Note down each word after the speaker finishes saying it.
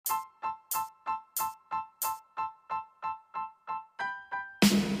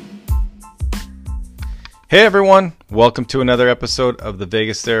Hey everyone, welcome to another episode of The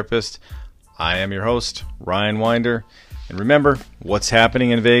Vegas Therapist. I am your host, Ryan Winder. And remember, what's happening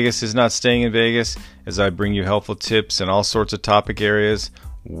in Vegas is not staying in Vegas, as I bring you helpful tips in all sorts of topic areas,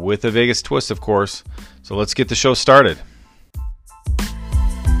 with a Vegas twist, of course. So let's get the show started.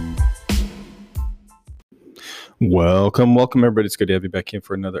 Welcome everybody. It's good to have you back in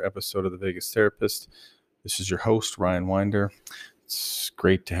for another episode of The Vegas Therapist. This is your host, Ryan Winder. It's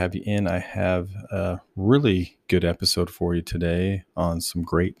great to have you in. I have a really good episode for you today on some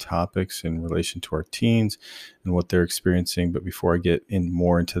great topics in relation to our teens and what they're experiencing. But before I get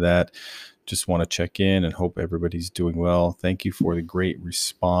more into that, just want to check in and hope everybody's doing well. Thank you for the great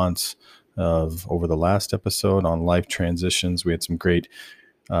response over the last episode on life transitions. We had some great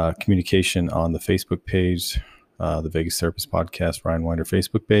communication on the Facebook page, the Vegas Therapist Podcast, Ryan Winder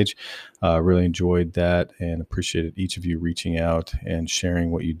Facebook page. Really enjoyed that and appreciated each of you reaching out and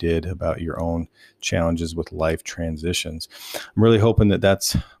sharing what you did about your own challenges with life transitions. I'm really hoping that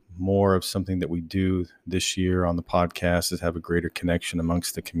that's more of something that we do this year on the podcast, is have a greater connection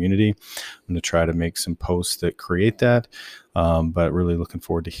amongst the community. I'm going to try to make some posts that create that, but really looking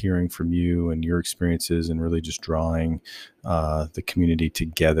forward to hearing from you and your experiences and really just drawing the community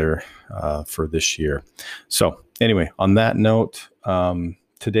together for this year. So anyway, on that note,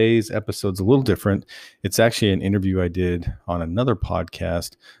 today's episode's a little different. It's actually an interview I did on another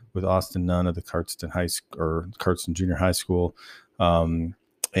podcast with Austin Nunn of the Cardston Junior High School,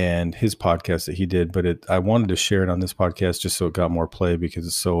 and his podcast that he did, but I wanted to share it on this podcast just so it got more play because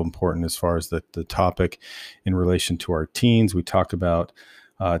it's so important as far as the topic in relation to our teens. We talk about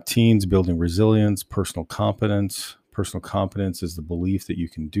teens building resilience, personal competence. Personal competence is the belief that you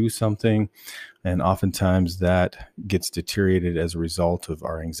can do something, and oftentimes that gets deteriorated as a result of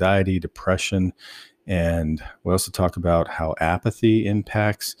our anxiety, depression, and we also talk about how apathy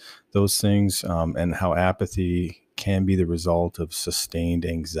impacts those things, and how apathy can be the result of sustained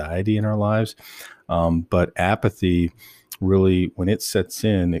anxiety in our lives. But apathy really, when it sets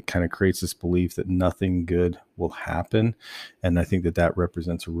in, it kind of creates this belief that nothing good will happen. And I think that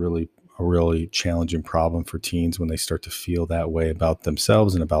represents a really challenging problem for teens when they start to feel that way about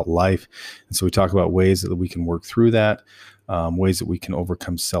themselves and about life. And so we talk about ways that we can work through that, ways that we can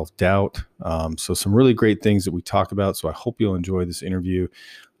overcome self-doubt. So some really great things that we talk about. So I hope you'll enjoy this interview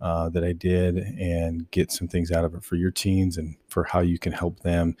that I did and get some things out of it for your teens and for how you can help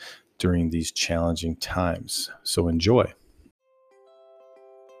them during these challenging times. So enjoy.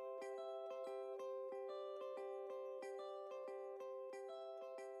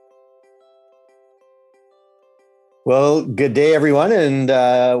 Well, good day, everyone, and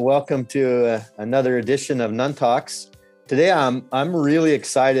welcome to another edition of Nun Talks. Today, I'm really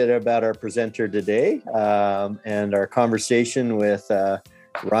excited about our presenter today and our conversation with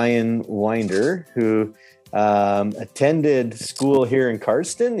Ryan Winder, who attended school here in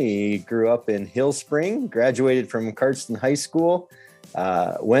Cardston. He grew up in Hill Spring, graduated from Cardston High School,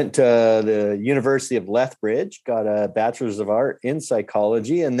 went to the University of Lethbridge, got a Bachelor's of Art in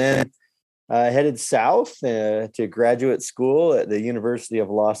Psychology, and then headed south to graduate school at the University of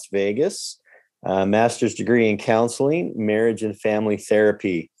Las Vegas, master's degree in counseling, marriage and family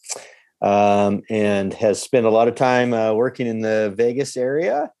therapy, and has spent a lot of time working in the Vegas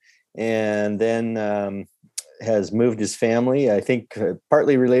area, and then has moved his family, I think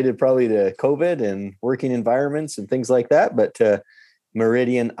partly related probably to COVID and working environments and things like that, but to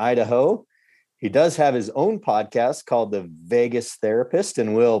Meridian, Idaho. He does have his own podcast called The Vegas Therapist,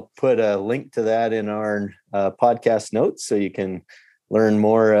 and we'll put a link to that in our podcast notes so you can learn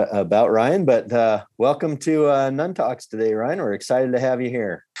more about Ryan. But welcome to Nun Talks today, Ryan. We're excited to have you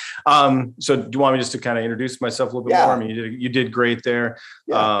here. So do you want me just to kind of introduce myself a little bit more? I mean, you did great there.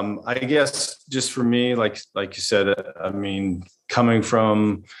 Yeah. I guess just for me, like you said, I mean, coming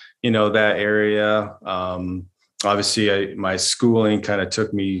from, that area, obviously my schooling kind of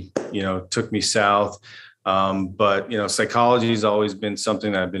took me south. But, psychology has always been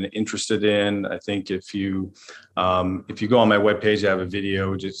something that I've been interested in. I think if you go on my webpage, I have a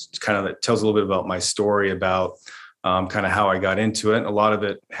video just kind of that tells a little bit about my story about kind of how I got into it. And a lot of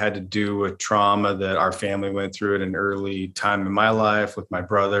it had to do with trauma that our family went through at an early time in my life with my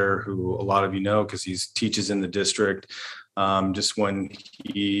brother, who a lot of you know, because he teaches in the district. Just when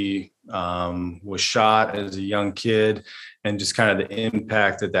he was shot as a young kid, and just kind of the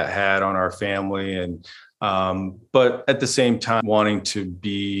impact that had on our family. And but at the same time, wanting to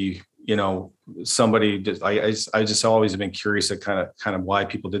be, somebody, I just always have been curious at kind of why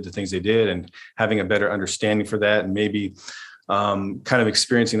people did the things they did, and having a better understanding for that, and maybe kind of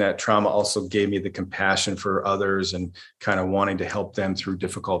experiencing that trauma also gave me the compassion for others and kind of wanting to help them through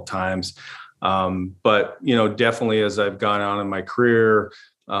difficult times. But, definitely as I've gone on in my career,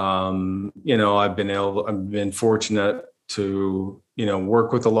 I've been fortunate to,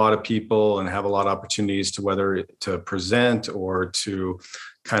 work with a lot of people and have a lot of opportunities to whether to present or to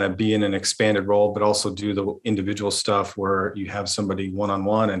kind of be in an expanded role, but also do the individual stuff where you have somebody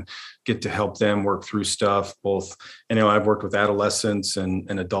one-on-one and get to help them work through stuff. Both, I've worked with adolescents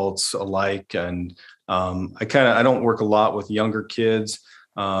and adults alike. And I don't work a lot with younger kids,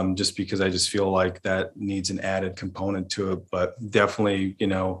 just because I just feel like that needs an added component to it. But definitely,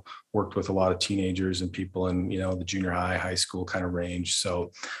 worked with a lot of teenagers and people in, the junior high school kind of range.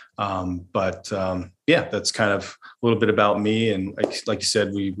 So, yeah, that's kind of a little bit about me. And like you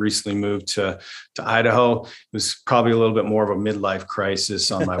said, we recently moved to Idaho. It was probably a little bit more of a midlife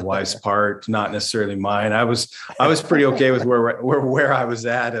crisis on my wife's part, not necessarily mine. I was pretty okay with where I was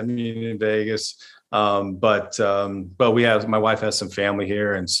at. I mean, in Vegas. But my wife has some family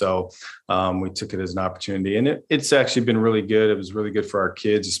here. And so, we took it as an opportunity, and it's actually been really good. It was really good for our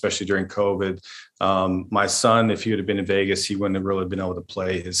kids, especially during COVID. My son, if he would have been in Vegas, he wouldn't have really been able to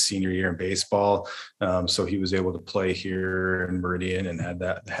play his senior year in baseball. So he was able to play here in Meridian and had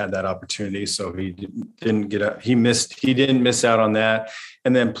that opportunity. So he didn't miss out on that.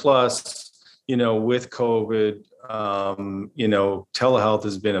 And then plus, with COVID, telehealth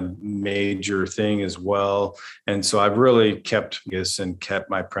has been a major thing as well. And so I've really kept this and kept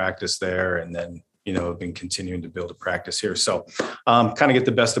my practice there. And then, been continuing to build a practice here. So kind of get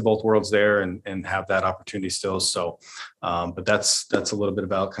the best of both worlds there and have that opportunity still. So, but that's a little bit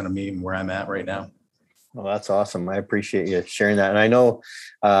about kind of me and where I'm at right now. Well, that's awesome. I appreciate you sharing that. And I know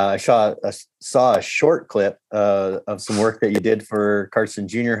I saw a short clip of some work that you did for Carson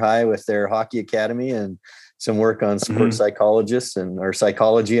Junior High with their hockey academy, and some work on sports psychologists or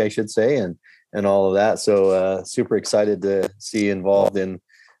psychology, I should say, and all of that. So super excited to see you involved in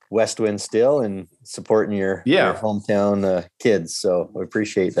Westwind still and supporting your hometown kids. So I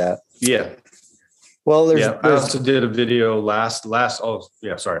appreciate that. Yeah. Well, I also did a video last. Oh,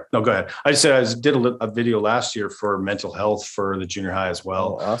 yeah. Sorry. No, go ahead. I did a video last year for mental health for the junior high as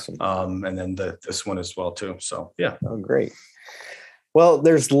well. Oh, awesome. And then this one as well too. So yeah. Oh, great. Well,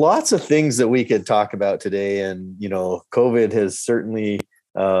 there's lots of things that we could talk about today, and COVID has certainly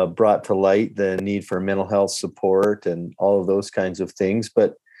brought to light the need for mental health support and all of those kinds of things.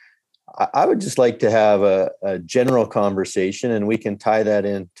 But I would just like to have a general conversation, and we can tie that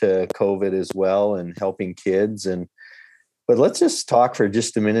into COVID as well and helping kids. But let's just talk for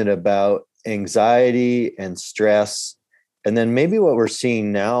just a minute about anxiety and stress. And then maybe what we're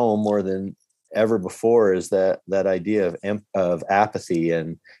seeing now more than ever before is that idea of apathy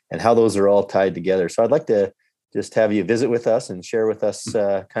and how those are all tied together. So I'd like to just have you visit with us and share with us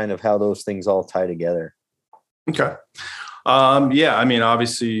kind of how those things all tie together. Okay. Yeah, I mean,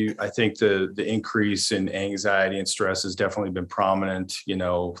 obviously, I think the increase in anxiety and stress has definitely been prominent,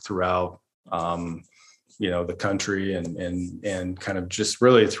 throughout, the country and kind of just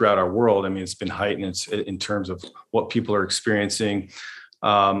really throughout our world. I mean, it's been heightened in terms of what people are experiencing.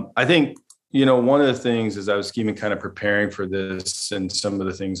 I think, one of the things as I was even kind of preparing for this and some of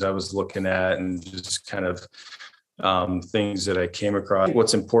the things I was looking at and just kind of things that I came across.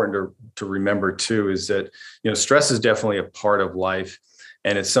 What's important to remember too is that, stress is definitely a part of life,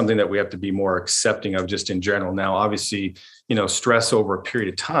 and it's something that we have to be more accepting of just in general. Now, obviously, stress over a period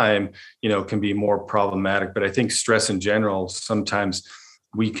of time, can be more problematic, but I think stress in general, sometimes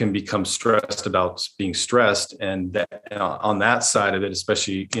we can become stressed about being stressed. And that, on that side of it,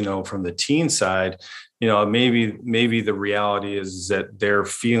 especially, from the teen side, maybe the reality is that they're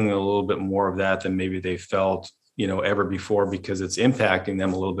feeling a little bit more of that than maybe they felt ever before, because it's impacting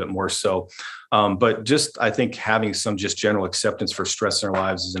them a little bit more so. But just, I think having some just general acceptance for stress in our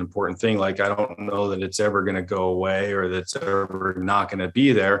lives is an important thing. Like, I don't know that it's ever going to go away or that's ever not going to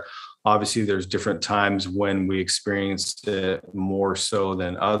be there. Obviously, there's different times when we experience it more so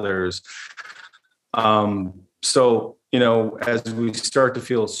than others. So, as we start to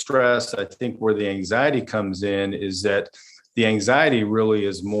feel stress, I think where the anxiety comes in is that the anxiety really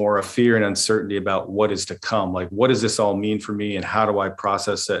is more a fear and uncertainty about what is to come. Like, what does this all mean for me, and how do I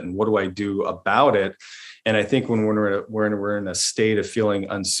process it, and what do I do about it? And I think when we're in a state of feeling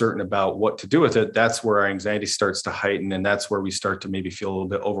uncertain about what to do with it, that's where our anxiety starts to heighten, and that's where we start to maybe feel a little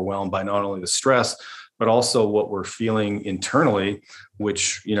bit overwhelmed by not only the stress, but also what we're feeling internally,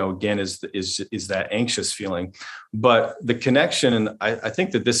 which, again, is that anxious feeling. But the connection, and I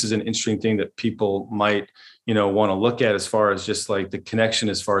think that this is an interesting thing that people might, want to look at as far as just like the connection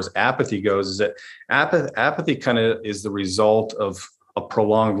as far as apathy goes, is that apathy kind of is the result of a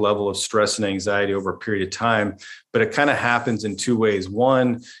prolonged level of stress and anxiety over a period of time. But it kind of happens in two ways.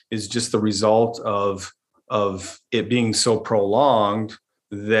 One is just the result of it being so prolonged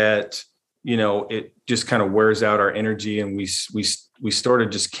that, it just kind of wears out our energy, and we sort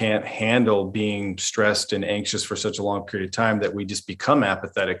of just can't handle being stressed and anxious for such a long period of time that we just become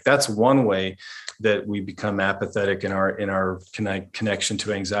apathetic. That's one way that we become apathetic in our connection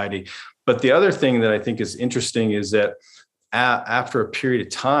to anxiety. But the other thing that I think is interesting is that after a period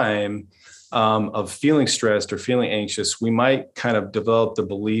of time of feeling stressed or feeling anxious, we might kind of develop the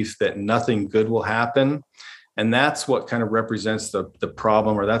belief that nothing good will happen. And that's what kind of represents the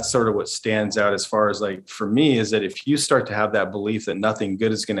problem, or that's sort of what stands out as far as, like, for me, is that if you start to have that belief that nothing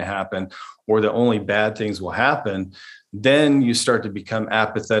good is going to happen, or that only bad things will happen, then you start to become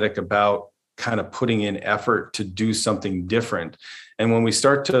apathetic about kind of putting in effort to do something different. And when we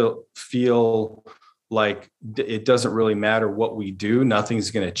start to feel like it doesn't really matter what we do,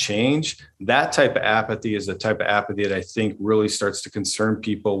 nothing's going to change, that type of apathy is the type of apathy that I think really starts to concern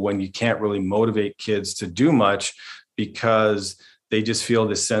people, when you can't really motivate kids to do much because they just feel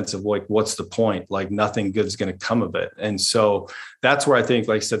this sense of, like, what's the point? Like, nothing good is going to come of it. And so that's where I think,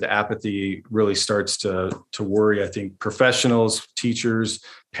 like I said, the apathy really starts to worry, I think, professionals, teachers,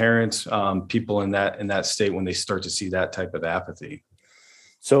 parents, people in that state, when they start to see that type of apathy.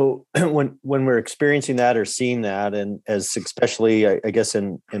 So when we're experiencing that or seeing that, and as especially, I guess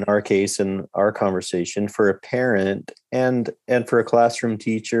in our case, in our conversation, for a parent and for a classroom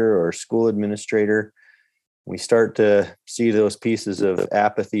teacher or school administrator, we start to see those pieces of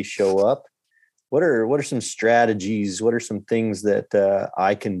apathy show up. What are some strategies? What are some things that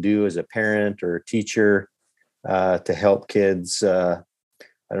I can do as a parent or a teacher to help kids,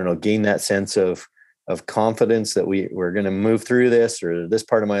 gain that sense of confidence that we're going to move through this, or this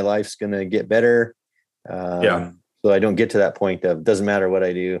part of my life's going to get better. So I don't get to that point of, doesn't matter what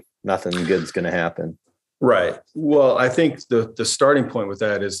I do, nothing good's going to happen. Right. Well, I think the starting point with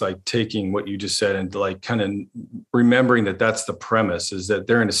that is, like, taking what you just said and, like, kind of remembering that that's the premise, is that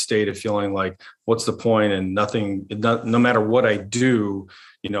they're in a state of feeling like, what's the point? And no matter what I do,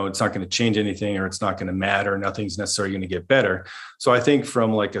 it's not going to change anything, or it's not going to matter. Nothing's necessarily going to get better. So I think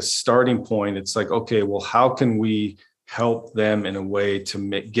from, like, a starting point, it's like, okay, well, how can we help them in a way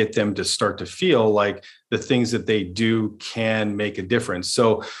to get them to start to feel like the things that they do can make a difference?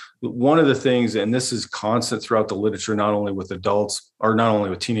 So one of the things, and this is constant throughout the literature, not only with adults, or not only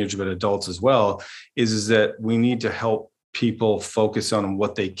with teenagers, but adults as well, is that we need to help people focus on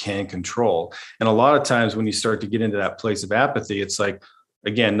what they can control. And a lot of times when you start to get into that place of apathy, it's like,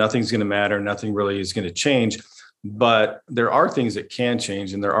 again, nothing's going to matter. Nothing really is going to change. But there are things that can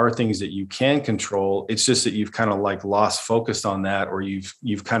change, and there are things that you can control. It's just that you've kind of, like, lost focus on that, or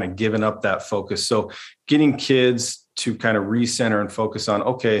you've kind of given up that focus. So getting kids to kind of recenter and focus on,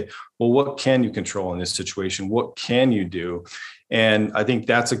 okay, well, what can you control in this situation? What can you do? And I think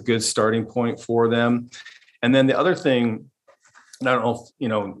that's a good starting point for them. And then the other thing, and I don't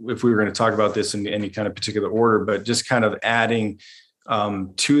know if we were going to talk about this in any kind of particular order, but just kind of adding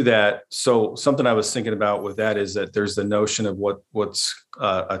to that. So something I was thinking about with that is that there's the notion of what's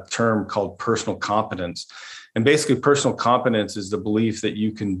a term called personal competence. And basically, personal competence is the belief that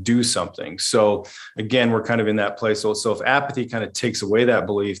you can do something. So again, we're kind of in that place. So if apathy kind of takes away that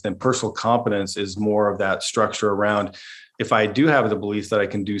belief, then personal competence is more of that structure around, if I do have the belief that I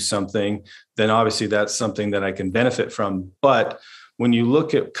can do something, then obviously that's something that I can benefit from. But when you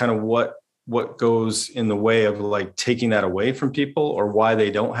look at kind of what goes in the way of, like, taking that away from people, or why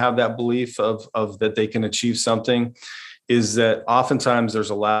they don't have that belief of that they can achieve something, is that oftentimes there's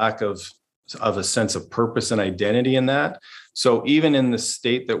a lack of a sense of purpose and identity in that. So even in the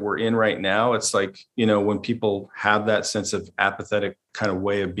state that we're in right now, it's like, when people have that sense of apathetic kind of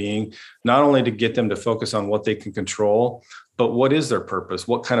way of being, not only to get them to focus on what they can control, but what is their purpose?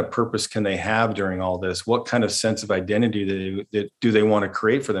 What kind of purpose can they have during all this? What kind of sense of identity do they want to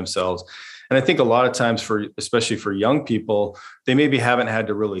create for themselves? And I think a lot of times, especially for young people, they maybe haven't had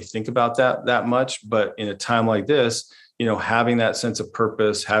to really think about that much. But in a time like this, having that sense of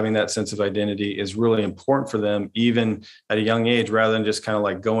purpose, having that sense of identity is really important for them, even at a young age, rather than just kind of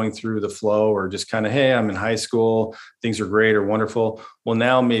like going through the flow, or just kind of, hey, I'm in high school, things are great or wonderful. Well,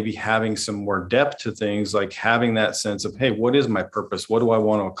 now maybe having some more depth to things, like having that sense of, hey, what is my purpose? What do I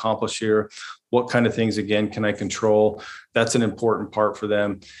want to accomplish here? What kind of things, again, can I control? That's an important part for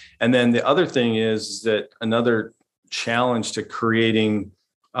them. And then the other thing is that another challenge to creating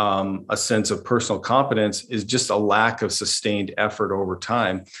a sense of personal competence is just a lack of sustained effort over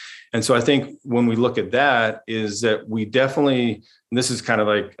time. And so I think when we look at that, is that we definitely, and this is kind of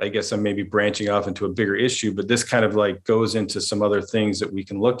like, I guess I'm maybe branching off into a bigger issue, but this kind of like goes into some other things that we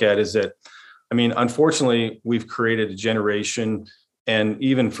can look at, is that, I mean, unfortunately, we've created a generation, and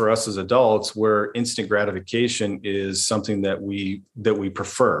even for us as adults, where instant gratification is something that we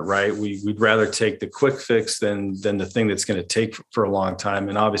prefer, right? We'd rather take the quick fix than the thing that's going to take for a long time.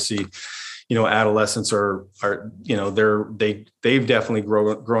 And obviously, adolescents are they've definitely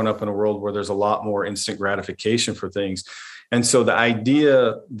grown up in a world where there's a lot more instant gratification for things. And so the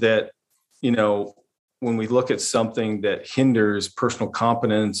idea that, when we look at something that hinders personal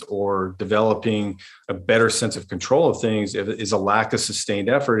competence or developing a better sense of control of things, if it is a lack of sustained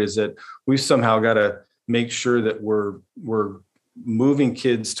effort, is that we've somehow got to make sure that we're moving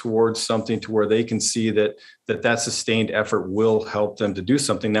kids towards something to where they can see that sustained effort will help them to do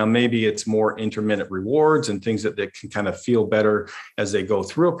something. Now, maybe it's more intermittent rewards and things that can kind of feel better as they go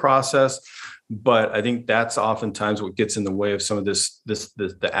through a process. But I think that's oftentimes what gets in the way of some of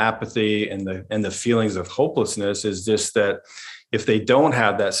the apathy and the feelings of hopelessness, is just that if they don't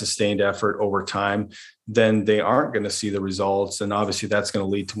have that sustained effort over time, then they aren't going to see the results. And obviously that's going to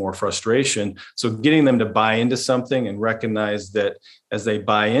lead to more frustration. So getting them to buy into something and recognize that as they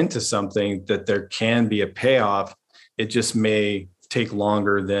buy into something, that there can be a payoff, it just may take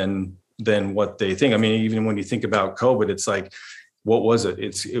longer than what they think. I mean, even when you think about COVID, it's like, what was it?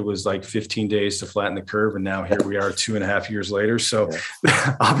 It was like 15 days to flatten the curve. And now here we are 2.5 years later. So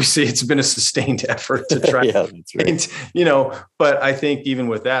obviously it's been a sustained effort to try, that's right. But I think even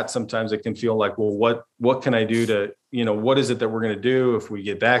with that, sometimes it can feel like, well, what can I do to, what is it that we're going to do if we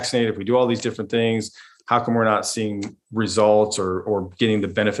get vaccinated, if we do all these different things? How come we're not seeing results or getting the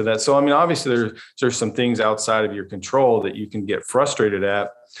benefit of that? So, I mean, obviously there's some things outside of your control that you can get frustrated at.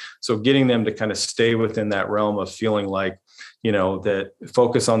 So getting them to kind of stay within that realm of feeling like, that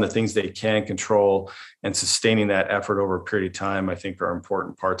focus on the things they can control and sustaining that effort over a period of time, I think are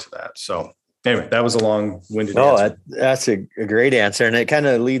important parts of that. So anyway, that was a long-winded answer. That's a great answer. And it kind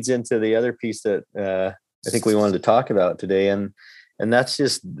of leads into the other piece that I think we wanted to talk about today. And that's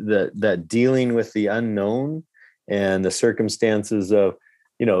just that dealing with the unknown and the circumstances of,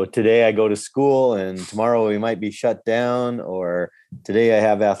 today I go to school and tomorrow we might be shut down, or today I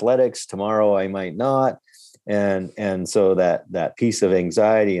have athletics, tomorrow I might not. And so that piece of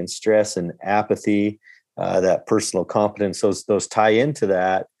anxiety and stress and apathy, that personal competence, those tie into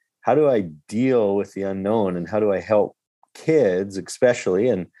that. How do I deal with the unknown, and how do I help kids, especially?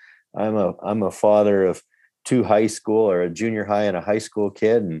 And I'm a father of two high school, or a junior high and a high school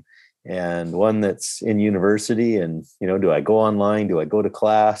kid, and one that's in university. And, do I go online? Do I go to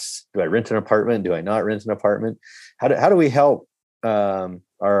class? Do I rent an apartment? Do I not rent an apartment? How do we help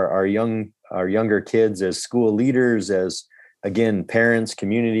our younger kids as school leaders, as, again, parents,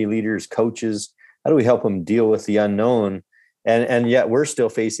 community leaders, coaches? How do we help them deal with the unknown? And yet we're still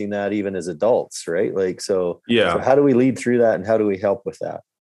facing that even as adults, right? So how do we lead through that, and how do we help with that?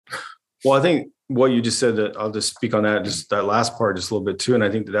 Well, I think what you just said, that I'll just speak on that, just that last part just a little bit too. And I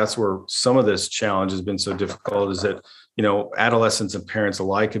think that's where some of this challenge has been so difficult, is that, adolescents and parents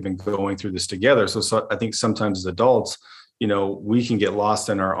alike have been going through this together. So I think sometimes as adults, we can get lost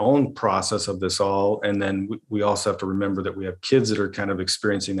in our own process of this all. And then we also have to remember that we have kids that are kind of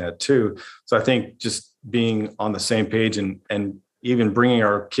experiencing that too. So I think just being on the same page and even bringing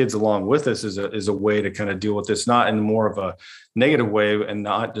our kids along with us is a way to kind of deal with this, not in more of a negative way, and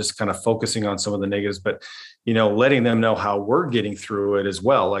not just kind of focusing on some of the negatives, but, letting them know how we're getting through it as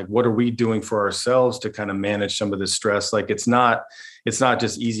well. Like, what are we doing for ourselves to kind of manage some of this stress? Like, it's not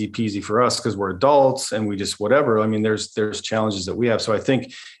just easy peasy for us because we're adults and we just whatever. I mean, there's challenges that we have. So I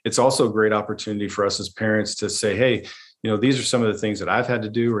think it's also a great opportunity for us as parents to say, hey, these are some of the things that I've had to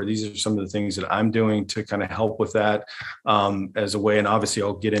do, or these are some of the things that I'm doing to kind of help with that as a way. And obviously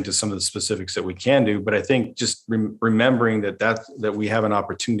I'll get into some of the specifics that we can do, but I think just remembering that we have an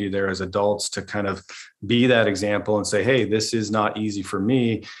opportunity there as adults to kind of be that example and say, hey, this is not easy for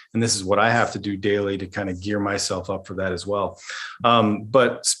me, and this is what I have to do daily to kind of gear myself up for that as well.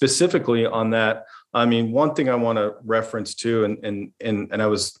 But specifically on that, I mean, one thing I want to reference too, and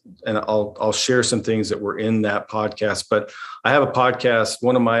I'll share some things that were in that podcast, but I have a podcast.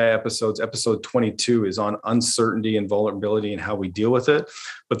 One of my episodes, episode 22, is on uncertainty and vulnerability and how we deal with it.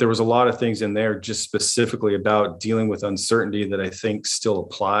 But there was a lot of things in there just specifically about dealing with uncertainty that I think still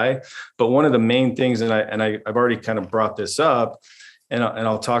apply. But one of the main things, and I've already kind of brought this up, and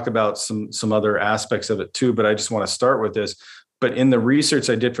I'll talk about some other aspects of it too, but I just want to start with this. But in the research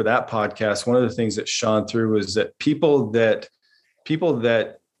I did for that podcast, one of the things that shone through is that people that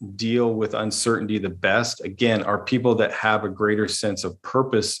deal with uncertainty the best, again, are people that have a greater sense of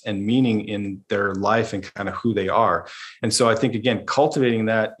purpose and meaning in their life and kind of who they are. And so I think, again, cultivating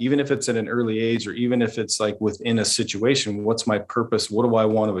that, even if it's at an early age, or even if it's like within a situation, what's my purpose? What do I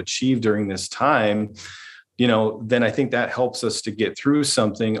want to achieve during this time? Then I think that helps us to get through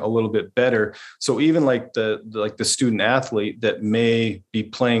something a little bit better. So even like the student athlete that may be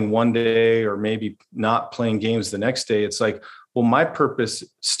playing one day or maybe not playing games the next day, it's like, well, my purpose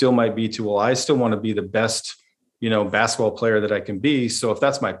still might be to, well, I still want to be the best, basketball player that I can be. So if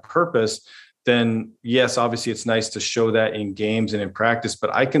that's my purpose, then yes, obviously it's nice to show that in games and in practice,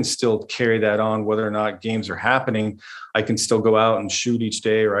 but I can still carry that on whether or not games are happening. I can still go out and shoot each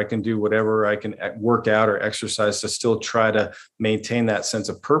day, or I can do whatever, I can work out or exercise to still try to maintain that sense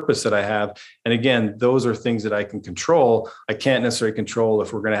of purpose that I have. And again, those are things that I can control. I can't necessarily control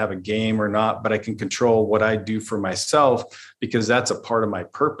if we're going to have a game or not, but I can control what I do for myself, because that's a part of my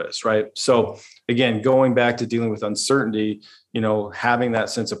purpose, right? So again, going back to dealing with uncertainty, having that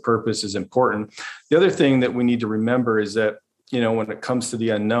sense of purpose is important. The other thing that we need to remember is that, when it comes to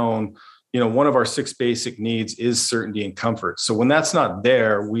the unknown, one of our 6 basic needs is certainty and comfort. So when that's not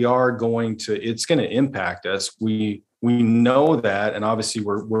there, it's going to impact us. We know that, and obviously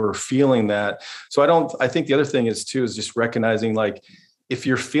we're feeling that. So I think the other thing is just recognizing, like, if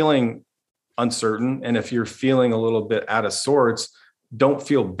you're feeling uncertain and if you're feeling a little bit out of sorts, don't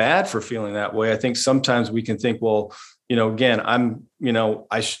feel bad for feeling that way. I think sometimes we can think, well, again,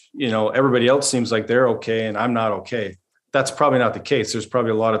 everybody else seems like they're okay and I'm not okay. That's probably not the case. There's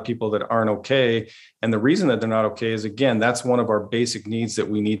probably a lot of people that aren't okay. And the reason that they're not okay is, again, that's one of our basic needs that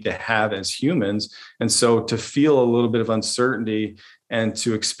we need to have as humans. And so to feel a little bit of uncertainty and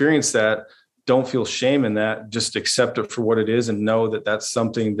to experience that, don't feel shame in that. Just accept it for what it is and know that that's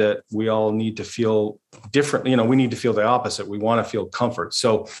something that we all need to feel different. We need to feel the opposite. We want to feel comfort.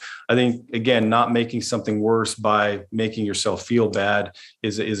 So I think, again, not making something worse by making yourself feel bad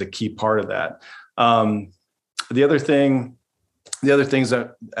is a key part of that. The other things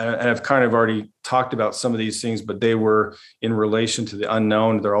that I've kind of already talked about some of these things, but they were in relation to the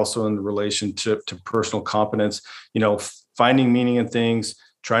unknown. They're also in relationship to personal competence, finding meaning in things,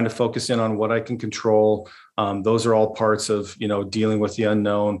 trying to focus in on what I can control. Those are all parts of, dealing with the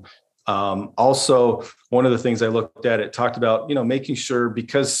unknown. Also, one of the things I looked at, it talked about, making sure,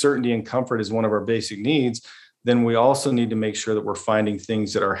 because certainty and comfort is one of our basic needs, then we also need to make sure that we're finding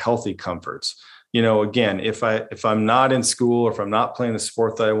things that are healthy comforts. Again, if I'm not in school, or if I'm not playing the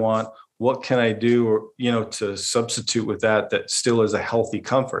sport that I want, what can I do, to substitute with that still is a healthy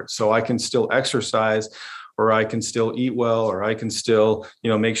comfort? So I can still exercise, or I can still eat well, or I can still,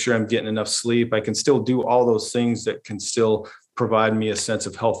 make sure I'm getting enough sleep. I can still do all those things that can still provide me a sense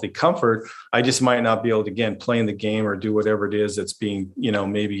of healthy comfort. I just might not be able to, again, play in the game or do whatever it is that's being,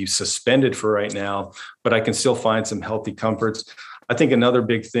 maybe suspended for right now, but I can still find some healthy comforts. I think another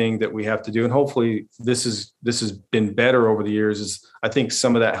big thing that we have to do, and hopefully this has been better over the years, is I think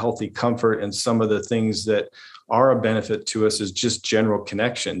some of that healthy comfort and some of the things that are a benefit to us is just general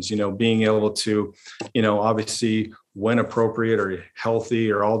connections, being able to, obviously when appropriate or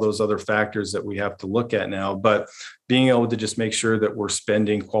healthy, or all those other factors that we have to look at now, but being able to just make sure that we're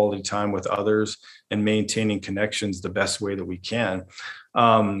spending quality time with others and maintaining connections the best way that we can.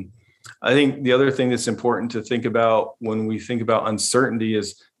 I think the other thing that's important to think about when we think about uncertainty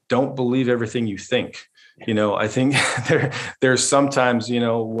is, don't believe everything you think. I think there's sometimes,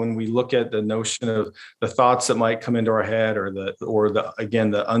 when we look at the notion of the thoughts that might come into our head, or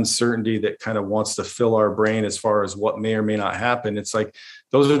the uncertainty that kind of wants to fill our brain as far as what may or may not happen. It's like,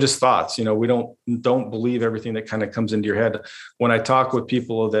 those are just thoughts. We don't believe everything that kind of comes into your head. When I talk with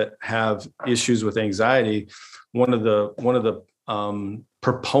people that have issues with anxiety, one of the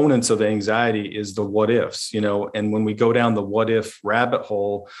proponents of anxiety is the what ifs, and when we go down the what if rabbit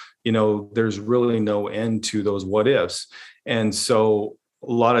hole, there's really no end to those what ifs. And so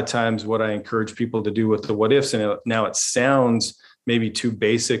a lot of times what I encourage people to do with the what ifs, and now it sounds maybe too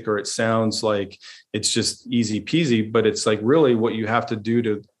basic, or it sounds like it's just easy peasy, but it's like really what you have to do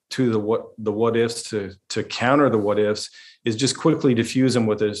to the what ifs to counter the what ifs is just quickly diffuse them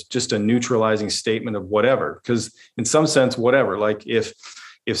with just a neutralizing statement of whatever. Because in some sense, whatever, like if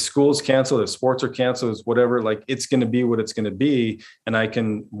school's canceled, if sports are canceled, whatever, like it's going to be what it's going to be. And I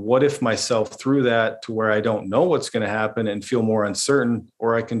can what if myself through that to where I don't know what's going to happen and feel more uncertain,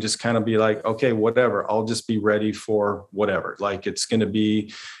 or I can just kind of be like, okay, whatever, I'll just be ready for whatever, like it's going to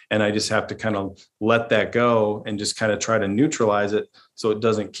be. And I just have to kind of let that go and just kind of try to neutralize it so it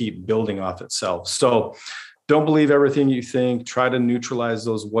doesn't keep building off itself. So don't believe everything you think. Try to neutralize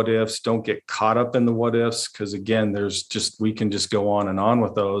those what ifs. Don't get caught up in the what ifs, because again, we can just go on and on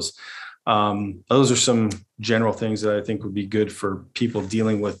with those. Those are some general things that I think would be good for people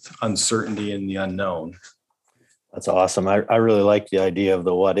dealing with uncertainty and the unknown. That's awesome. I really like the idea of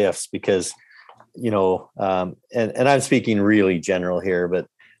the what ifs, because, and I'm speaking really general here, but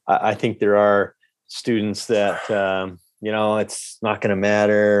I think there are students that, it's not going to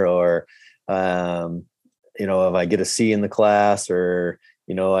matter, or, if I get a C in the class, or,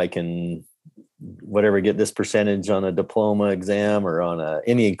 I can get this percentage on a diploma exam or on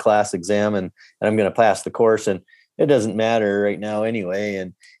any class exam, and I'm going to pass the course, and it doesn't matter right now anyway.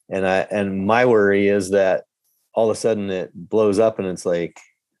 And my worry is that all of a sudden it blows up and it's like,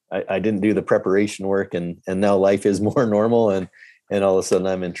 I didn't do the preparation work, and now life is more normal, and all of a sudden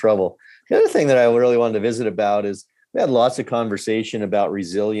I'm in trouble. The other thing that I really wanted to visit about is, we had lots of conversation about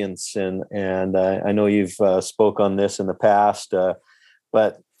resilience, and I know you've spoke on this in the past,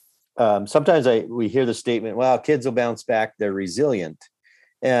 but sometimes we hear the statement, "Well, kids will bounce back; they're resilient,"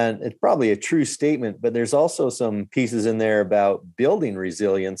 and it's probably a true statement. But there's also some pieces in there about building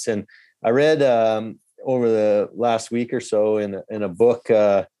resilience. And I read over the last week or so in a book.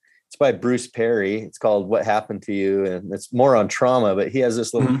 It's by Bruce Perry. It's called "What Happened to You," and it's more on trauma. But he has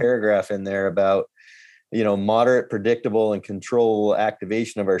this little paragraph in there about, moderate, predictable, and controllable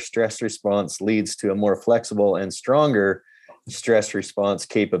activation of our stress response leads to a more flexible and stronger stress response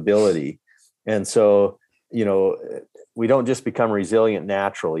capability. And so, we don't just become resilient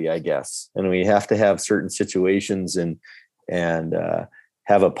naturally, I guess. And we have to have certain situations and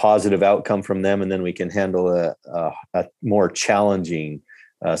have a positive outcome from them. And then we can handle a more challenging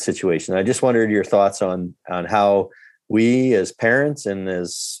situation. I just wondered your thoughts on how we as parents and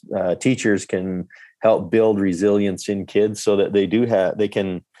as teachers can help build resilience in kids, so that they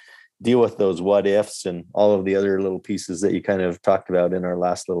can deal with those what ifs and all of the other little pieces that you kind of talked about in our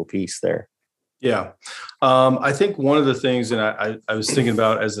last little piece there. Yeah. I think one of the things, and I was thinking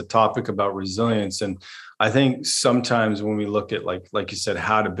about as the topic about resilience, and I think sometimes when we look at, like you said,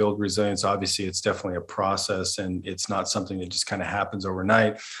 how to build resilience, obviously it's definitely a process, and it's not something that just kind of happens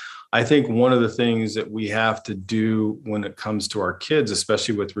overnight. I think one of the things that we have to do when it comes to our kids,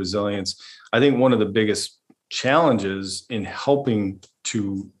 especially with resilience, I think one of the biggest challenges in helping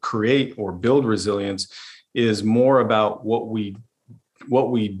to create or build resilience is more about what we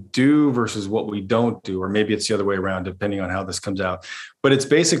do versus what we don't do, or maybe it's the other way around, depending on how this comes out. But it's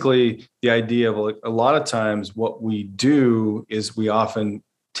basically the idea of, a lot of times what we do is we often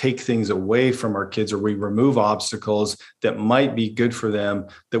take things away from our kids, or we remove obstacles that might be good for them,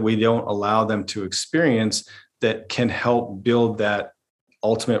 that we don't allow them to experience, that can help build that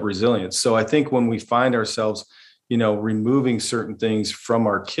ultimate resilience. So I think when we find ourselves, removing certain things from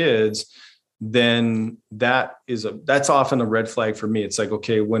our kids, then that's often a red flag for me. It's like,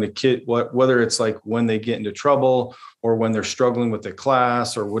 okay, when a kid, whether it's like when they get into trouble or when they're struggling with the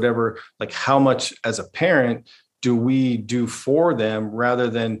class or whatever, like how much as a parent do we do for them, rather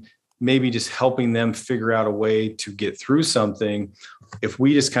than maybe just helping them figure out a way to get through something. If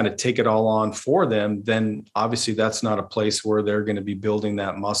we just kind of take it all on for them, then obviously that's not a place where they're going to be building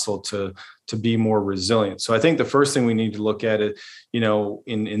that muscle to be more resilient. So I think the first thing we need to look at it,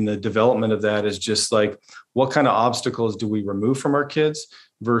 in the development of that, is just like, what kind of obstacles do we remove from our kids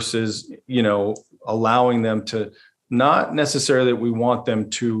versus, allowing them to, not necessarily that we want them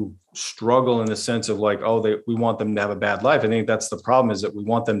to struggle in the sense of like, we want them to have a bad life. I think that's the problem, is that we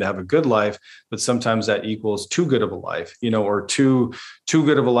want them to have a good life, but sometimes that equals too good of a life, or too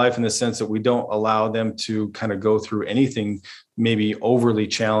good of a life in the sense that we don't allow them to kind of go through anything maybe overly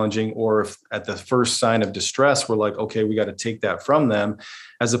challenging, or if at the first sign of distress, we're like, okay, we got to take that from them,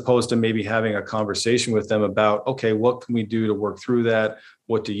 as opposed to maybe having a conversation with them about, okay, what can we do to work through that?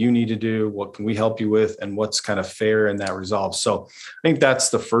 What do you need to do? What can we help you with? And what's kind of fair in that resolve? So I think that's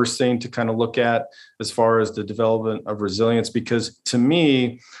the first thing to kind of look at as far as the development of resilience, because to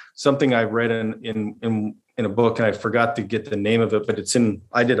me, something I've read in a book, and I forgot to get the name of it, but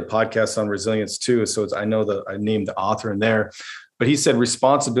I did a podcast on resilience too. So I named the author in there, but he said,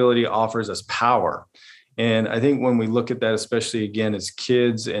 responsibility offers us power. And I think when we look at that, especially again, as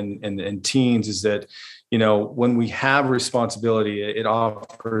kids and teens, is that, when we have responsibility, it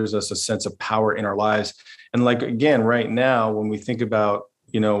offers us a sense of power in our lives. And like, again, right now, when we think about,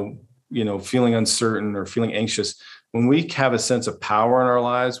 feeling uncertain or feeling anxious, when we have a sense of power in our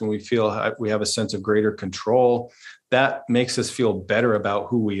lives, when we feel we have a sense of greater control, that makes us feel better about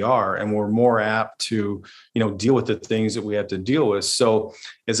who we are. And we're more apt to, deal with the things that we have to deal with. So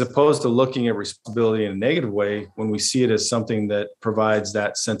as opposed to looking at responsibility in a negative way, when we see it as something that provides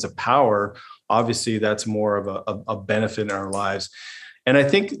that sense of power, obviously that's more of a benefit in our lives. And I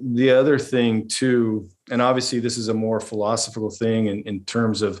think the other thing too, and obviously this is a more philosophical thing in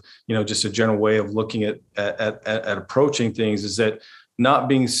terms of, just a general way of looking at approaching things, is that not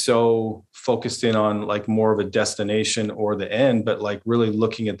being so focused in on like more of a destination or the end, but like really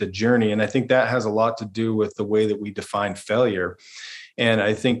looking at the journey. And I think that has a lot to do with the way that we define failure. And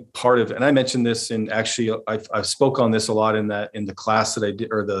I think part of, and I mentioned this in actually, I've spoke on this a lot in the class that I did,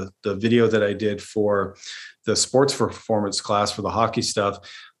 or the video that I did for the sports performance class for the hockey stuff.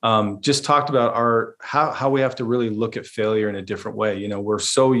 Just talked about how we have to really look at failure in a different way. We're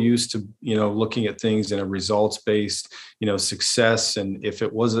so used to, looking at things in a results based, success. And if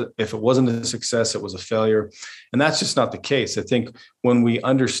it wasn't a success, it was a failure. And that's just not the case. I think when we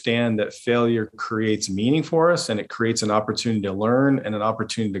understand that failure creates meaning for us and it creates an opportunity to learn and an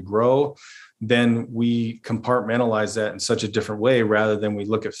opportunity to grow, then we compartmentalize that in such a different way, rather than we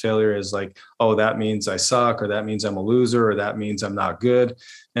look at failure as like, oh, that means I suck, or that means I'm a loser, or that means I'm not good.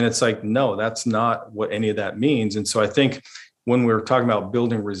 And it's like, no, that's not what any of that means. And so I think when we're talking about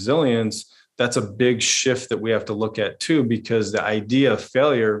building resilience, that's a big shift that we have to look at too, because the idea of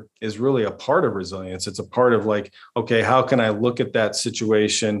failure is really a part of resilience. It's a part of like, okay, how can I look at that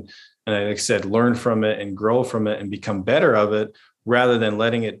situation and, like I said, learn from it and grow from it and become better of it, rather than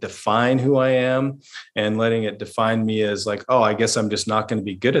letting it define who I am and letting it define me as like, oh, I guess I'm just not going to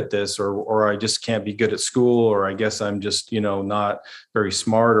be good at this, or I just can't be good at school, or I guess I'm just, not very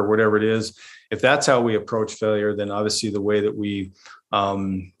smart, or whatever it is. If that's how we approach failure, then obviously the way that we,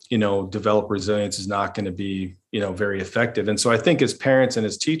 develop resilience is not going to be, very effective. And so I think as parents and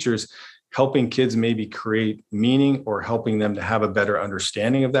as teachers, helping kids maybe create meaning, or helping them to have a better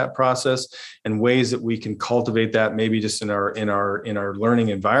understanding of that process, and ways that we can cultivate that maybe just in our learning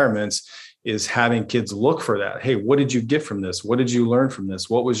environments, is having kids look for that. Hey, what did you get from this? What did you learn from this?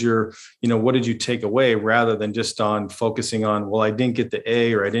 What was your, what did you take away, rather than just on focusing on, well, I didn't get the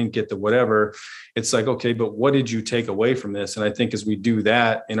A, or I didn't get the whatever. It's like, okay, but what did you take away from this? And I think as we do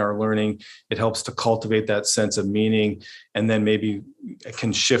that in our learning, it helps to cultivate that sense of meaning. And then maybe it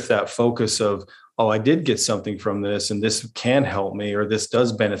can shift that focus of, oh, I did get something from this, and this can help me, or this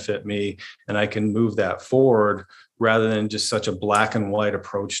does benefit me, and I can move that forward, rather than just such a black and white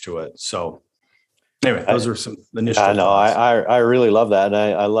approach to it. So anyway, those are some initial thoughts. I really love that. And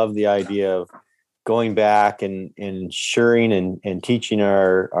I love the idea of going back and ensuring and teaching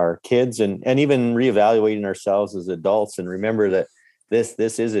our kids, and even reevaluating ourselves as adults, and remember that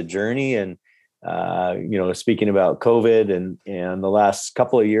this is a journey. And speaking about COVID and the last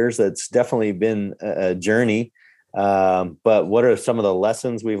couple of years, that's definitely been a journey. But what are some of the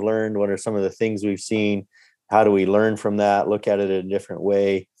lessons we've learned? What are some of the things we've seen? How do we learn from that? Look at it in a different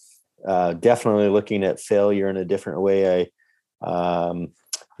way. Definitely looking at failure in a different way. Carol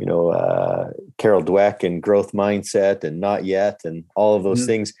Dweck and growth mindset and not yet, and all of those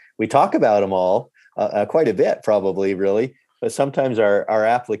things. We talk about them all quite a bit, probably, really, but sometimes our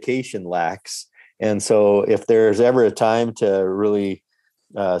application lacks. And so if there's ever a time to really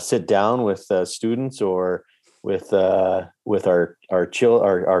sit down with students, or with our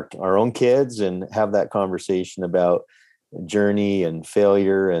own kids, and have that conversation about journey and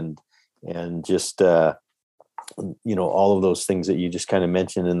failure, and just all of those things that you just kind of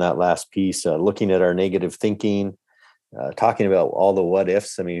mentioned in that last piece, looking at our negative thinking, talking about all the what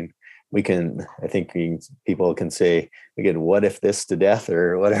ifs. I mean, people can say we could what if this to death,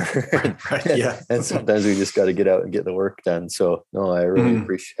 or whatever. Right, yeah. And sometimes we just got to get out and get the work done. So no, I really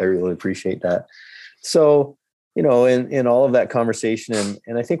appreciate that. So, in all of that conversation,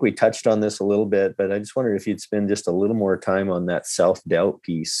 and I think we touched on this a little bit, but I just wondered if you'd spend just a little more time on that self-doubt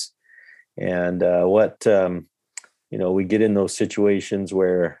piece, and we get in those situations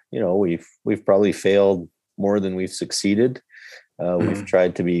where, we've probably failed more than we've succeeded. We've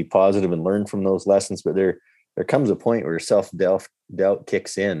tried to be positive and learn from those lessons, but there comes a point where self-doubt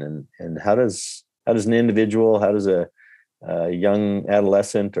kicks in, and how does an individual, how does a young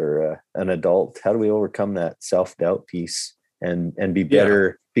adolescent or an adult, how do we overcome that self-doubt piece and be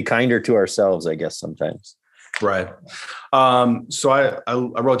better, be kinder to ourselves, I guess, sometimes? Right. So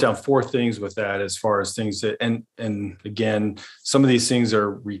I wrote down 4 things with that, as far as things that, and again, some of these things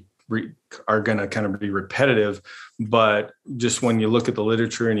are going to kind of be repetitive, but just when you look at the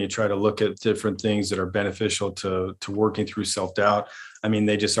literature and you try to look at different things that are beneficial to working through self-doubt, I mean,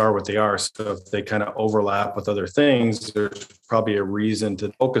 they just are what they are. So if they kind of overlap with other things, there's probably a reason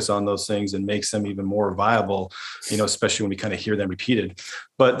to focus on those things and makes them even more viable, especially when we kind of hear them repeated.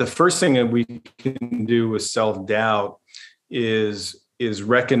 But the first thing that we can do with self-doubt is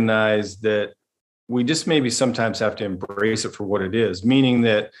recognize that we just maybe sometimes have to embrace it for what it is, meaning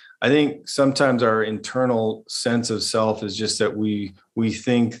that I think sometimes our internal sense of self is just that we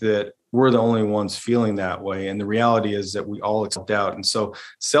think that we're the only ones feeling that way. And the reality is that we all self-doubt. And so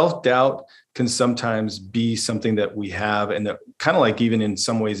self-doubt can sometimes be something that we have, and that kind of like, even in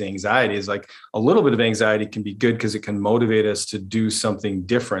some ways, anxiety is like, a little bit of anxiety can be good because it can motivate us to do something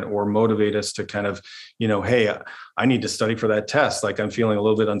different, or motivate us to kind of, hey, I need to study for that test. Like, I'm feeling a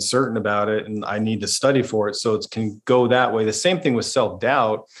little bit uncertain about it and I need to study for it. So it can go that way. The same thing with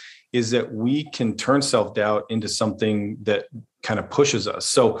self-doubt is that we can turn self-doubt into something that kind of pushes us.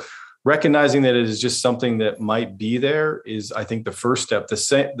 So recognizing that it is just something that might be there is, I think, the first step. The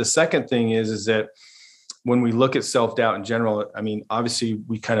second thing is that when we look at self-doubt in general, I mean, obviously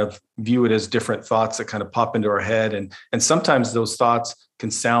we kind of view it as different thoughts that kind of pop into our head. And sometimes those thoughts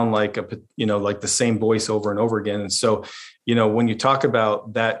can sound like like the same voice over and over again. And so, when you talk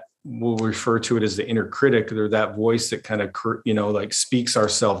about that, we'll refer to it as the inner critic, or that voice that kind of, like speaks our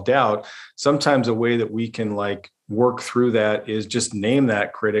self-doubt. Sometimes a way that we can like work through that is just name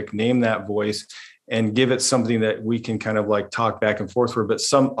that critic, name that voice, and give it something that we can kind of like talk back and forth for, but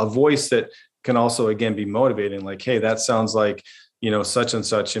a voice that can also, again, be motivating. Like, hey, that sounds like, such and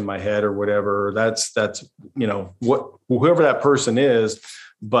such in my head, or whatever. Or that's, whoever that person is,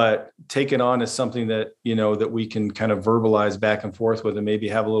 but take it on as something that, that we can kind of verbalize back and forth with, and maybe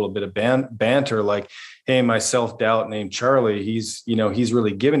have a little bit of banter, like, hey, my self-doubt named Charlie, he's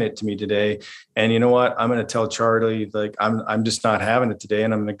really giving it to me today. And you know what, I'm going to tell Charlie, like, I'm just not having it today,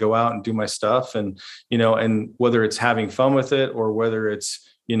 and I'm going to go out and do my stuff. And, and whether it's having fun with it, or whether it's,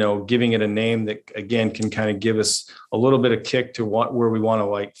 giving it a name that, again, can kind of give us a little bit of kick to where we want to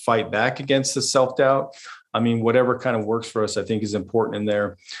like fight back against the self-doubt. I mean, whatever kind of works for us, I think, is important in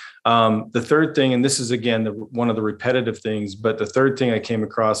there. The third thing, and this is, again, one of the repetitive things, but the third thing I came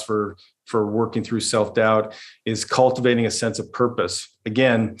across for working through self-doubt is cultivating a sense of purpose.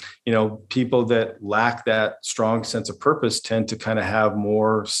 Again, people that lack that strong sense of purpose tend to kind of have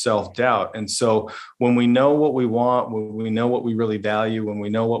more self-doubt. And so when we know what we want, when we know what we really value, when we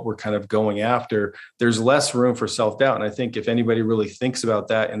know what we're kind of going after, there's less room for self-doubt. And I think if anybody really thinks about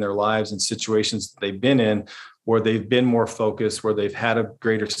that in their lives and situations that they've been in, where they've been more focused, where they've had a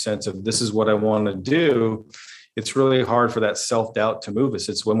greater sense of, this is what I want to do, it's really hard for that self-doubt to move us.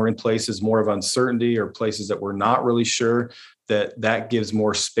 It's when we're in places more of uncertainty, or places that we're not really sure, that gives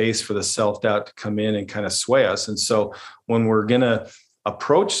more space for the self-doubt to come in and kind of sway us. And so when we're going to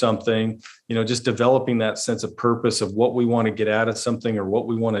approach something, just developing that sense of purpose of what we want to get out of something, or what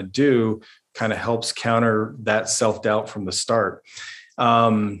we want to do, kind of helps counter that self-doubt from the start.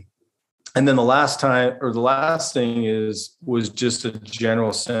 And then the last thing was just a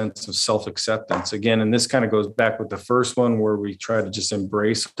general sense of self-acceptance. Again, and this kind of goes back with the first one, where we try to just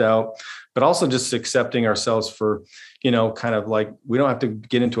embrace doubt, but also just accepting ourselves for, kind of like, we don't have to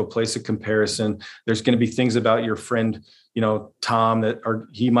get into a place of comparison. There's going to be things about your friend, Tom,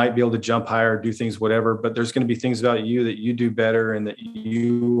 he might be able to jump higher, do things, whatever, but there's going to be things about you that you do better, and that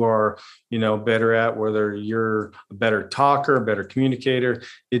you are, better at, whether you're a better talker, a better communicator.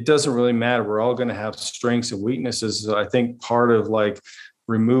 It doesn't really matter. We're all going to have strengths and weaknesses. So I think part of like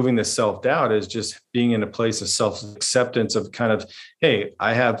removing the self-doubt is just being in a place of self-acceptance of kind of, hey,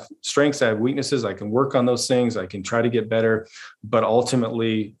 I have strengths, I have weaknesses, I can work on those things, I can try to get better, but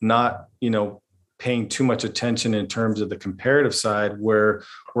ultimately not, paying too much attention in terms of the comparative side, where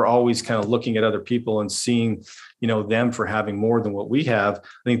we're always kind of looking at other people and seeing, them for having more than what we have.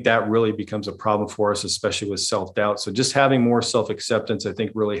 I think that really becomes a problem for us, especially with self-doubt. So just having more self-acceptance, I think,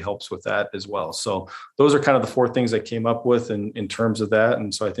 really helps with that as well. So those are kind of the four things I came up with in terms of that.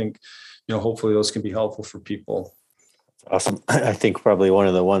 And so I think, hopefully those can be helpful for people. Awesome. I think probably one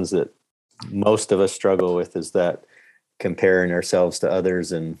of the ones that most of us struggle with is that comparing ourselves to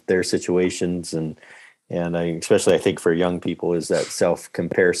others and their situations, and especially I think for young people, is that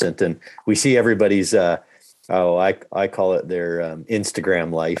self-comparison. And we see everybody's I call it their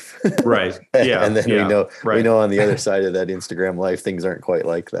Instagram life, right? Yeah. And then we know on the other side of that Instagram life, things aren't quite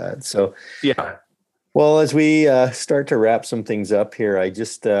like that. So yeah. Well, as we start to wrap some things up here, I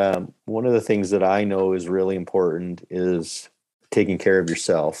just one of the things that I know is really important is taking care of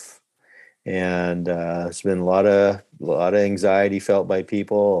yourself. And it's been a lot of anxiety felt by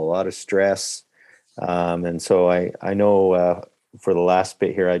people, a lot of stress. And so I know for the last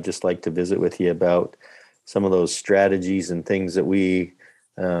bit here, I'd just like to visit with you about some of those strategies and things that we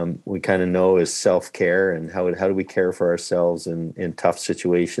kind of know as self-care, and how do we care for ourselves in tough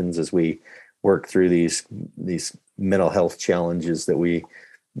situations as we work through these mental health challenges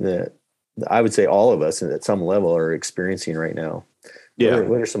that I would say all of us at some level are experiencing right now. Yeah.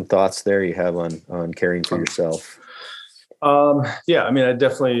 What are some thoughts there you have on caring for yourself? Yeah, I mean,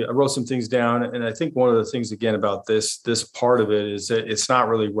 I wrote some things down, and I think one of the things again about this part of it is that it's not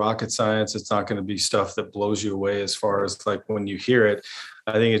really rocket science. It's not going to be stuff that blows you away as far as like when you hear it.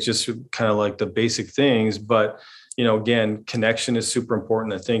 I think it's just kind of like the basic things, but again, connection is super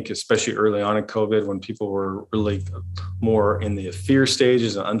important. I think especially early on in COVID, when people were really more in the fear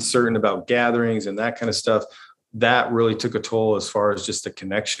stages and uncertain about gatherings and that kind of stuff, that really took a toll as far as just the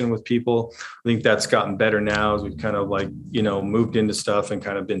connection with people. I think that's gotten better now as we've kind of like, moved into stuff and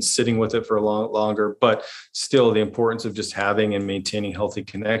kind of been sitting with it for a longer, but still the importance of just having and maintaining healthy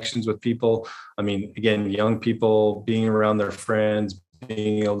connections with people. I mean, again, young people being around their friends,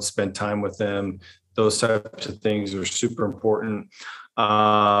 being able to spend time with them, those types of things are super important.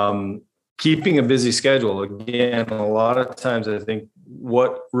 Keeping a busy schedule. Again, a lot of times I think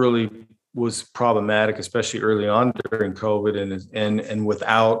what really was problematic, especially early on during COVID and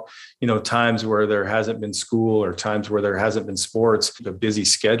without, times where there hasn't been school or times where there hasn't been sports, a busy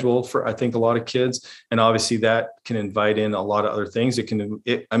schedule for, I think, a lot of kids. And obviously that can invite in a lot of other things. One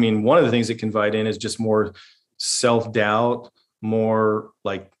of the things it can invite in is just more self-doubt, more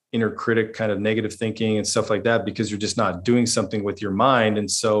like inner critic kind of negative thinking and stuff like that, because you're just not doing something with your mind. And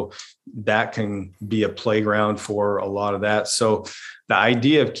so that can be a playground for a lot of that. So the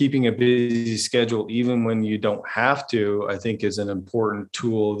idea of keeping a busy schedule, even when you don't have to, I think is an important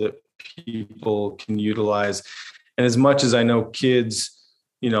tool that people can utilize. And as much as I know kids,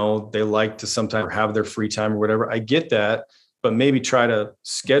 they like to sometimes have their free time or whatever, I get that, but maybe try to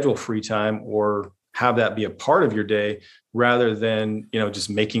schedule free time or have that be a part of your day rather than, just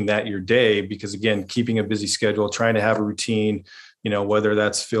making that your day. Because again, keeping a busy schedule, trying to have a routine, whether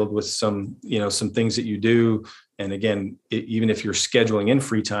that's filled with some things that you do. And again, even if you're scheduling in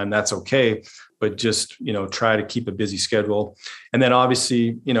free time, that's okay. But just, try to keep a busy schedule. And then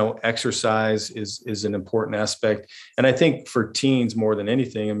obviously, exercise is an important aspect. And I think for teens more than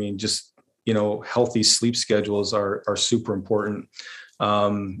anything, just, healthy sleep schedules are super important.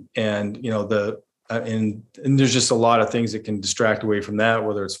 And there's just a lot of things that can distract away from that,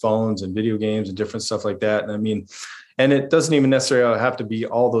 whether it's phones and video games and different stuff like that. And it doesn't even necessarily have to be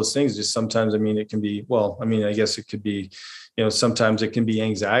all those things. Just sometimes, it can be, I guess it could be, sometimes it can be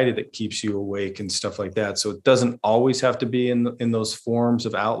anxiety that keeps you awake and stuff like that. So it doesn't always have to be in those forms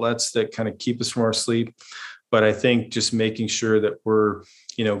of outlets that kind of keep us from our sleep. But I think just making sure that we're,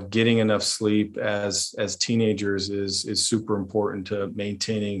 getting enough sleep as teenagers is super important to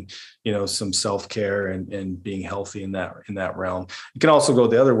maintaining, some self-care and being healthy in that realm. It can also go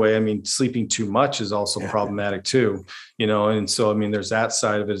the other way. Sleeping too much is also problematic too, and so, there's that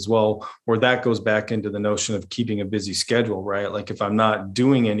side of it as well, where that goes back into the notion of keeping a busy schedule, right? Like if I'm not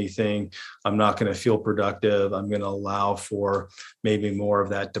doing anything, I'm not going to feel productive. I'm going to allow for maybe more of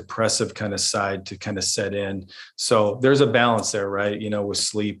that depressive kind of side to kind of set in. So there's a balance there, right? With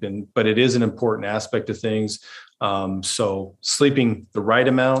sleep, but it is an important aspect of things. So sleeping the right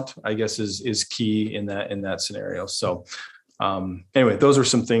amount, I guess, is key in that scenario. So anyway, those are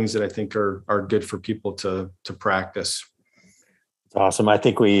some things that I think are good for people to practice. It's awesome. I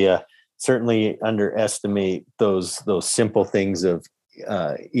think we certainly underestimate those simple things of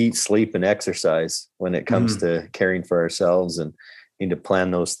eat, sleep, and exercise when it comes to caring for ourselves, and need to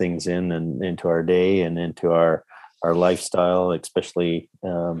plan those things into our day and into our lifestyle, especially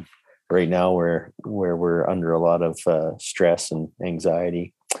right now where we're under a lot of stress and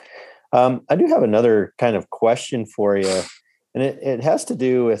anxiety. I do have another kind of question for you, and it has to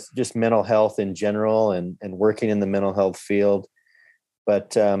do with just mental health in general and working in the mental health field.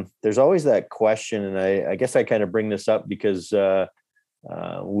 But there's always that question, and I guess I kind of bring this up because we're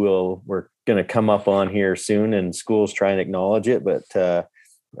going to come up on here soon, and schools try and acknowledge it. But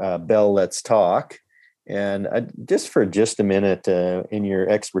Bell, let's talk. And just for just a minute, in your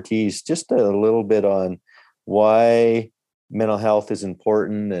expertise, just a little bit on why mental health is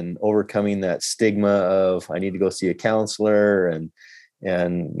important and overcoming that stigma of I need to go see a counselor and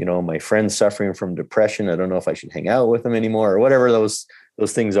my friend's suffering from depression. I don't know if I should hang out with them anymore, or whatever those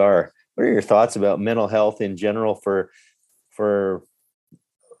things are. What are your thoughts about mental health in general for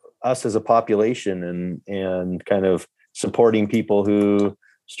us as a population and kind of supporting people who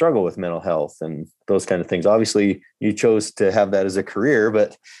struggle with mental health and those kind of things? Obviously you chose to have that as a career,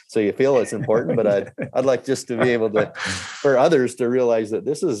 but so you feel it's important, but I'd like just to be able to, for others to realize that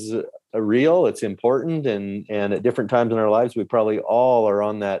this is it's important. And at different times in our lives, we probably all are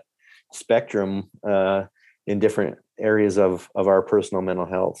on that spectrum in different areas of our personal mental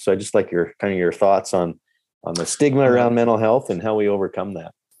health. So I just like your thoughts on the stigma around mental health and how we overcome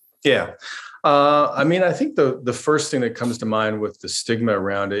that. Yeah. I mean, I think the first thing that comes to mind with the stigma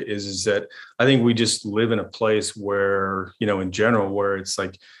around it is that I think we just live in a place where, in general, where it's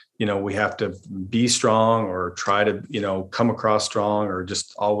like, we have to be strong or try to, come across strong, or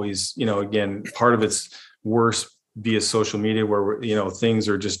just always, again, part of it's worse via social media where, things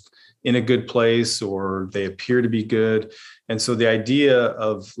are just in a good place or they appear to be good. And so the idea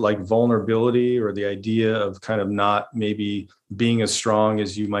of like vulnerability, or the idea of kind of not maybe being as strong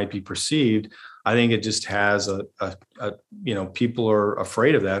as you might be perceived, I think it just has people are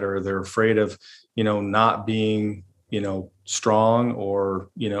afraid of that, or they're afraid of, not being, strong, or,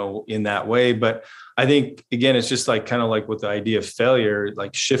 in that way. But I think, again, it's just like kind of like with the idea of failure,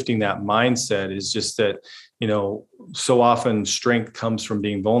 like shifting that mindset is just that, so often strength comes from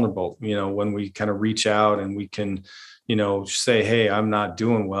being vulnerable, when we kind of reach out and we can, say, hey, I'm not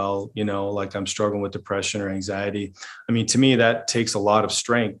doing well, like I'm struggling with depression or anxiety. I mean, to me, that takes a lot of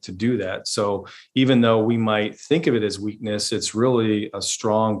strength to do that. So even though we might think of it as weakness, it's really a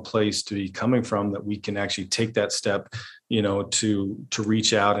strong place to be coming from, that we can actually take that step, to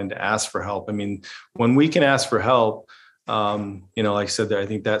reach out and to ask for help. I mean, when we can ask for help, like I said, there, I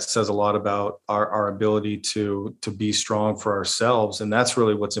think that says a lot about our ability to be strong for ourselves. And that's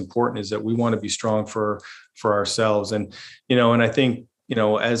really what's important, is that we want to be strong for ourselves. And, and I think,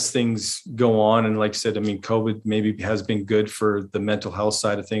 as things go on, and like I said, I mean, COVID maybe has been good for the mental health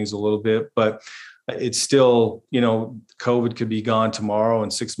side of things a little bit, but it's still, COVID could be gone tomorrow,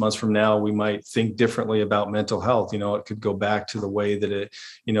 and 6 months from now, we might think differently about mental health. It could go back to the way that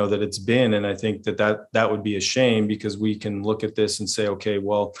that it's been. And I think that would be a shame, because we can look at this and say, okay,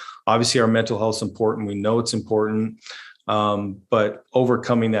 well, obviously our mental health is important. We know it's important. But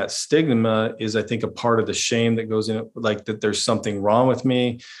overcoming that stigma is, I think, a part of the shame that goes in it, like that there's something wrong with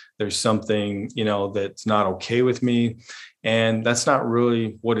me. There's something, that's not okay with me. And that's not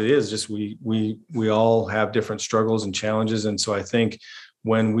really what it is. Just we all have different struggles and challenges. And so I think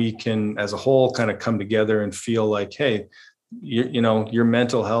when we can, as a whole, kind of come together and feel like, hey, your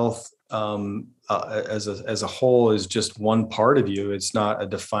mental health as a whole is just one part of you. It's not a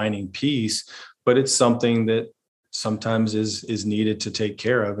defining piece, but it's something that sometimes is needed to take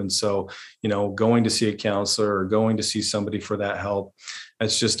care of. And so, going to see a counselor or going to see somebody for that help,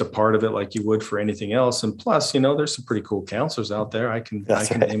 it's just a part of it, like you would for anything else. And plus, there's some pretty cool counselors out there. I can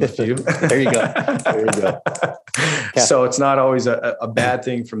name a few. There you go. There you go. So it's not always a bad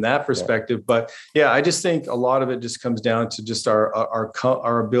thing from that perspective. But yeah, I just think a lot of it just comes down to just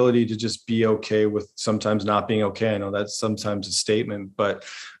our ability to just be okay with sometimes not being okay. I know that's sometimes a statement, but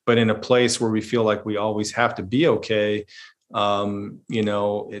in a place where we feel like we always have to be okay,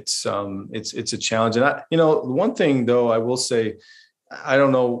 it's a challenge. And one thing though, I will say, I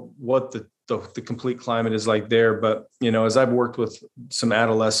don't know what the complete climate is like there, but, as I've worked with some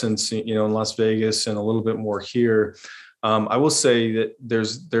adolescents, in Las Vegas and a little bit more here, I will say that there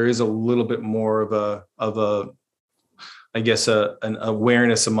is a little bit more of a I guess, an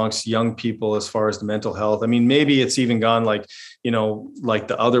awareness amongst young people as far as the mental health. I mean, maybe it's even gone like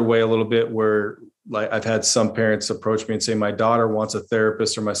the other way a little bit, where like I've had some parents approach me and say, my daughter wants a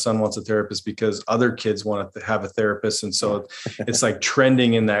therapist or my son wants a therapist because other kids want to have a therapist. And so it's like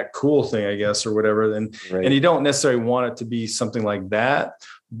trending in that cool thing, I guess, or whatever. And you don't necessarily want it to be something like that,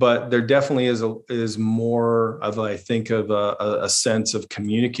 but there definitely is more of, I think, of a sense of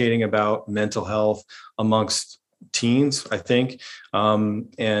communicating about mental health amongst teens, I think.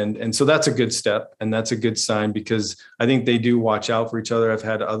 And so that's a good step, and that's a good sign, because I think they do watch out for each other.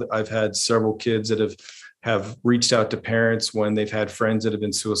 I've had several kids that have reached out to parents when they've had friends that have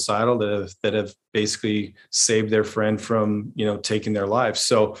been suicidal, that have basically saved their friend from, taking their life.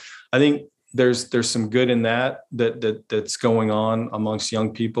 So I think there's some good in that's going on amongst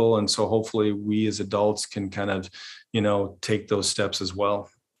young people. And so hopefully we as adults can kind of, take those steps as well.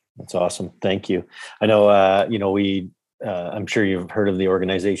 That's awesome. Thank you. I know, I'm sure you've heard of the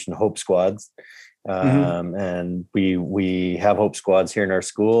organization Hope Squads. And we have Hope Squads here in our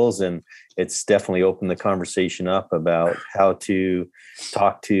schools, and it's definitely opened the conversation up about how to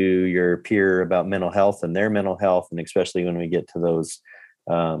talk to your peer about mental health and their mental health. And especially when we get to those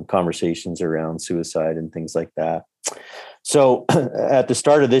conversations around suicide and things like that. So at the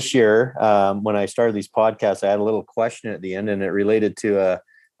start of this year, when I started these podcasts, I had a little question at the end, and it related to a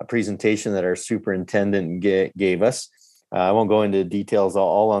presentation that our superintendent gave us. I won't go into details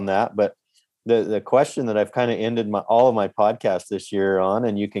all on that, but the question that I've kind of ended all of my podcasts this year on,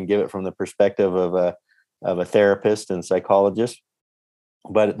 and you can give it from the perspective of a therapist and psychologist.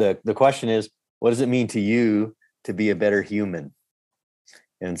 But the question is, what does it mean to you to be a better human?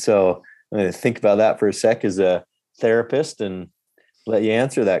 And so I'm going to think about that for a sec as a therapist, and let you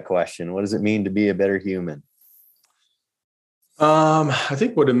answer that question. What does it mean to be a better human? I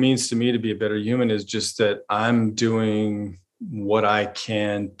think what it means to me to be a better human is just that I'm doing what I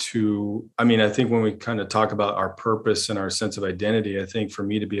can I think when we kind of talk about our purpose and our sense of identity, I think for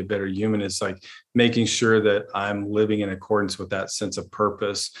me to be a better human is like making sure that I'm living in accordance with that sense of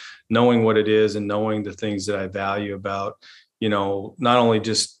purpose, knowing what it is and knowing the things that I value about, not only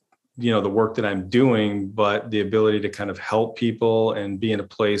just, the work that I'm doing, but the ability to kind of help people and be in a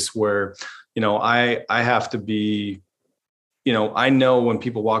place where, I have to be, I know when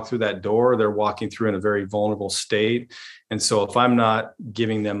people walk through that door, they're walking through in a very vulnerable state. And so if I'm not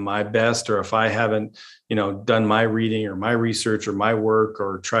giving them my best, or if I haven't, done my reading or my research or my work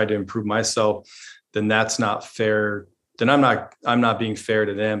or tried to improve myself, then that's not fair. Then I'm not being fair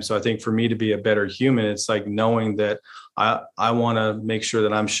to them. So I think for me to be a better human, it's like knowing that I want to make sure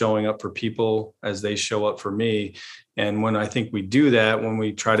that I'm showing up for people as they show up for me. And when I think we do that, when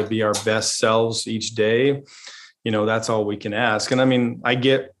we try to be our best selves each day, that's all we can ask. And I mean, I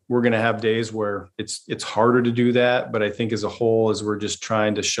get we're going to have days where it's harder to do that, but I think as a whole, as we're just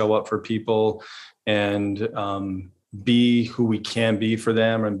trying to show up for people and be who we can be for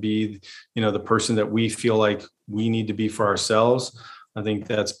them and be, the person that we feel like we need to be for ourselves, I think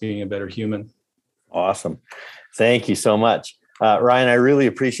that's being a better human. Awesome. Thank you so much. Ryan, I really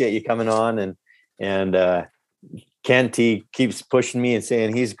appreciate you coming on, and Kent, he keeps pushing me and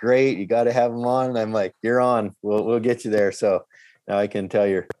saying he's great. You got to have him on. And I'm like, you're on. We'll get you there. So now I can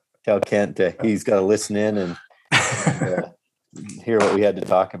tell Kent he's got to listen in and hear what we had to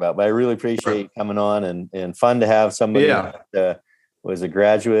talk about. But I really appreciate you coming on, and fun to have somebody that was a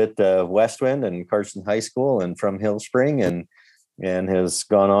graduate of Westwind and Carson High School and from Hill Spring, and has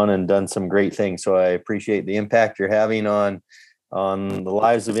gone on and done some great things. So I appreciate the impact you're having on the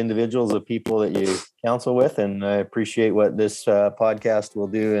lives of individuals, of people that you counsel with. And I appreciate what this podcast will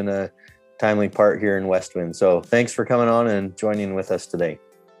do in a timely part here in Westwind. So thanks for coming on and joining with us today.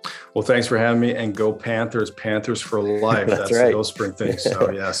 Well, thanks for having me, and go Panthers, Panthers for life. That's right. The Hill Spring thing.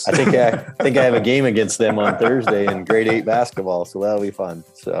 So yes, I think I have a game against them on Thursday in grade 8 basketball. So that'll be fun.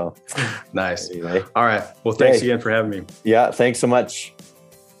 So nice. Anyway. All right. Well, thanks again for having me. Yeah. Thanks so much.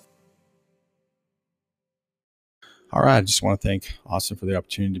 All right. I just want to thank Austin for the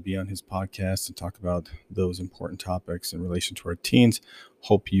opportunity to be on his podcast and talk about those important topics in relation to our teens.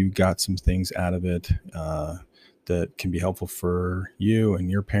 Hope you got some things out of it that can be helpful for you and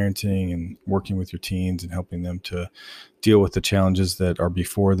your parenting and working with your teens and helping them to deal with the challenges that are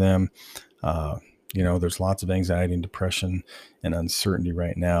before them. There's lots of anxiety and depression and uncertainty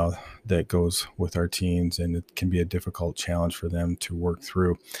right now that goes with our teens, and it can be a difficult challenge for them to work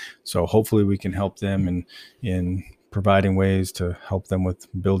through. So hopefully we can help them in providing ways to help them with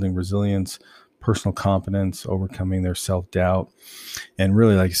building resilience, personal competence, overcoming their self-doubt, and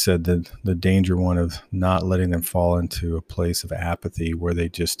really, like I said, the danger one of not letting them fall into a place of apathy where they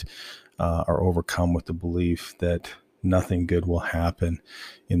just are overcome with the belief that nothing good will happen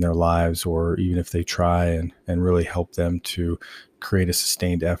in their lives, or even if they try, and really help them to create a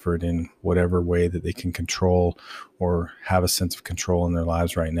sustained effort in whatever way that they can control or have a sense of control in their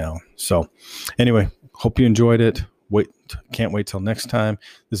lives right now. So anyway, hope you enjoyed it. Can't wait till next time.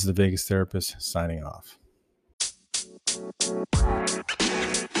 This is the Vegas Therapist signing off.